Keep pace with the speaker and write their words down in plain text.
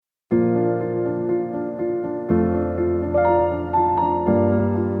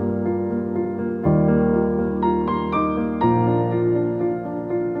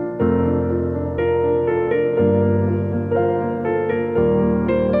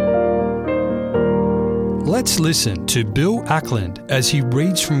Let's listen to Bill Ackland as he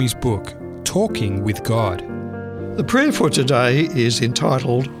reads from his book, Talking with God. The prayer for today is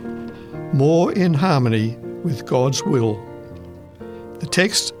entitled, More in Harmony with God's Will. The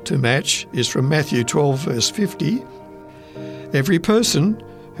text to match is from Matthew 12, verse 50. Every person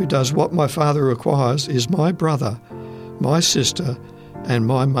who does what my Father requires is my brother, my sister, and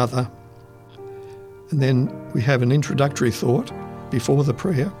my mother. And then we have an introductory thought before the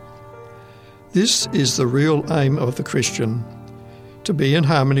prayer. This is the real aim of the Christian, to be in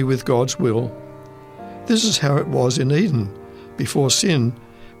harmony with God's will. This is how it was in Eden, before sin,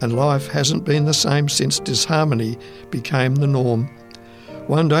 and life hasn't been the same since disharmony became the norm.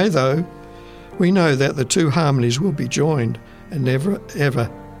 One day, though, we know that the two harmonies will be joined and never, ever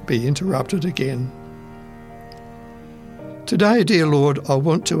be interrupted again. Today, dear Lord, I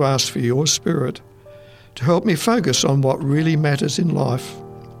want to ask for your Spirit to help me focus on what really matters in life.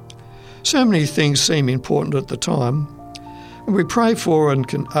 So many things seem important at the time, and we pray for and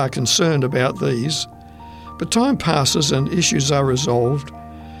are concerned about these, but time passes and issues are resolved.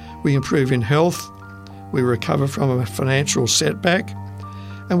 We improve in health, we recover from a financial setback,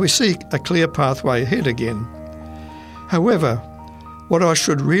 and we seek a clear pathway ahead again. However, what I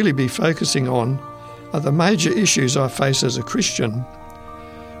should really be focusing on are the major issues I face as a Christian.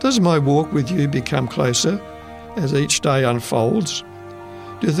 Does my walk with you become closer as each day unfolds?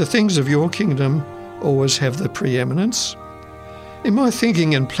 Do the things of your kingdom always have the preeminence? In my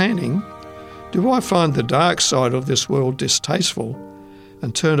thinking and planning, do I find the dark side of this world distasteful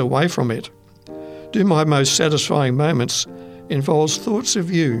and turn away from it? Do my most satisfying moments involve thoughts of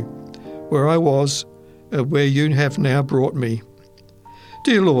you, where I was, where you have now brought me?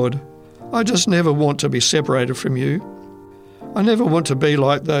 Dear Lord, I just never want to be separated from you. I never want to be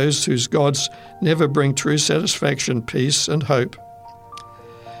like those whose gods never bring true satisfaction, peace, and hope.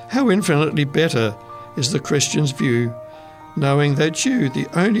 How infinitely better is the Christian's view, knowing that you, the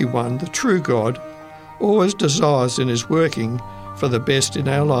only one, the true God, always desires and is working for the best in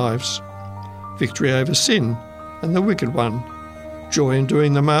our lives. Victory over sin and the wicked one, joy in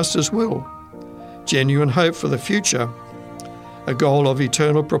doing the Master's will, genuine hope for the future, a goal of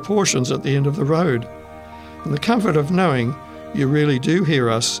eternal proportions at the end of the road, and the comfort of knowing you really do hear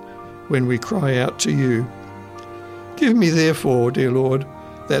us when we cry out to you. Give me, therefore, dear Lord,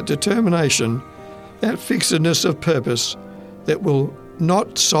 that determination, that fixedness of purpose that will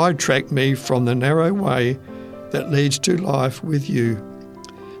not sidetrack me from the narrow way that leads to life with you,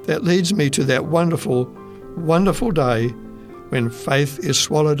 that leads me to that wonderful, wonderful day when faith is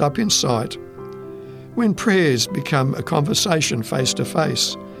swallowed up in sight, when prayers become a conversation face to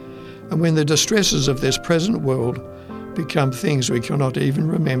face, and when the distresses of this present world become things we cannot even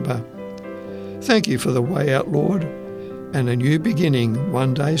remember. Thank you for the way out, Lord, and a new beginning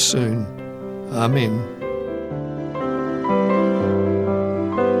one day soon. Amen.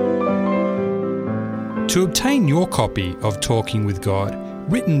 To obtain your copy of Talking with God,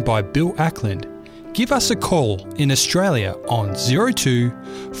 written by Bill Ackland, give us a call in Australia on 02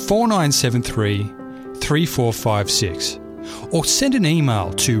 4973 3456 or send an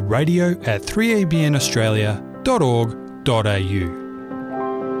email to radio@3abnaustralia.org.au.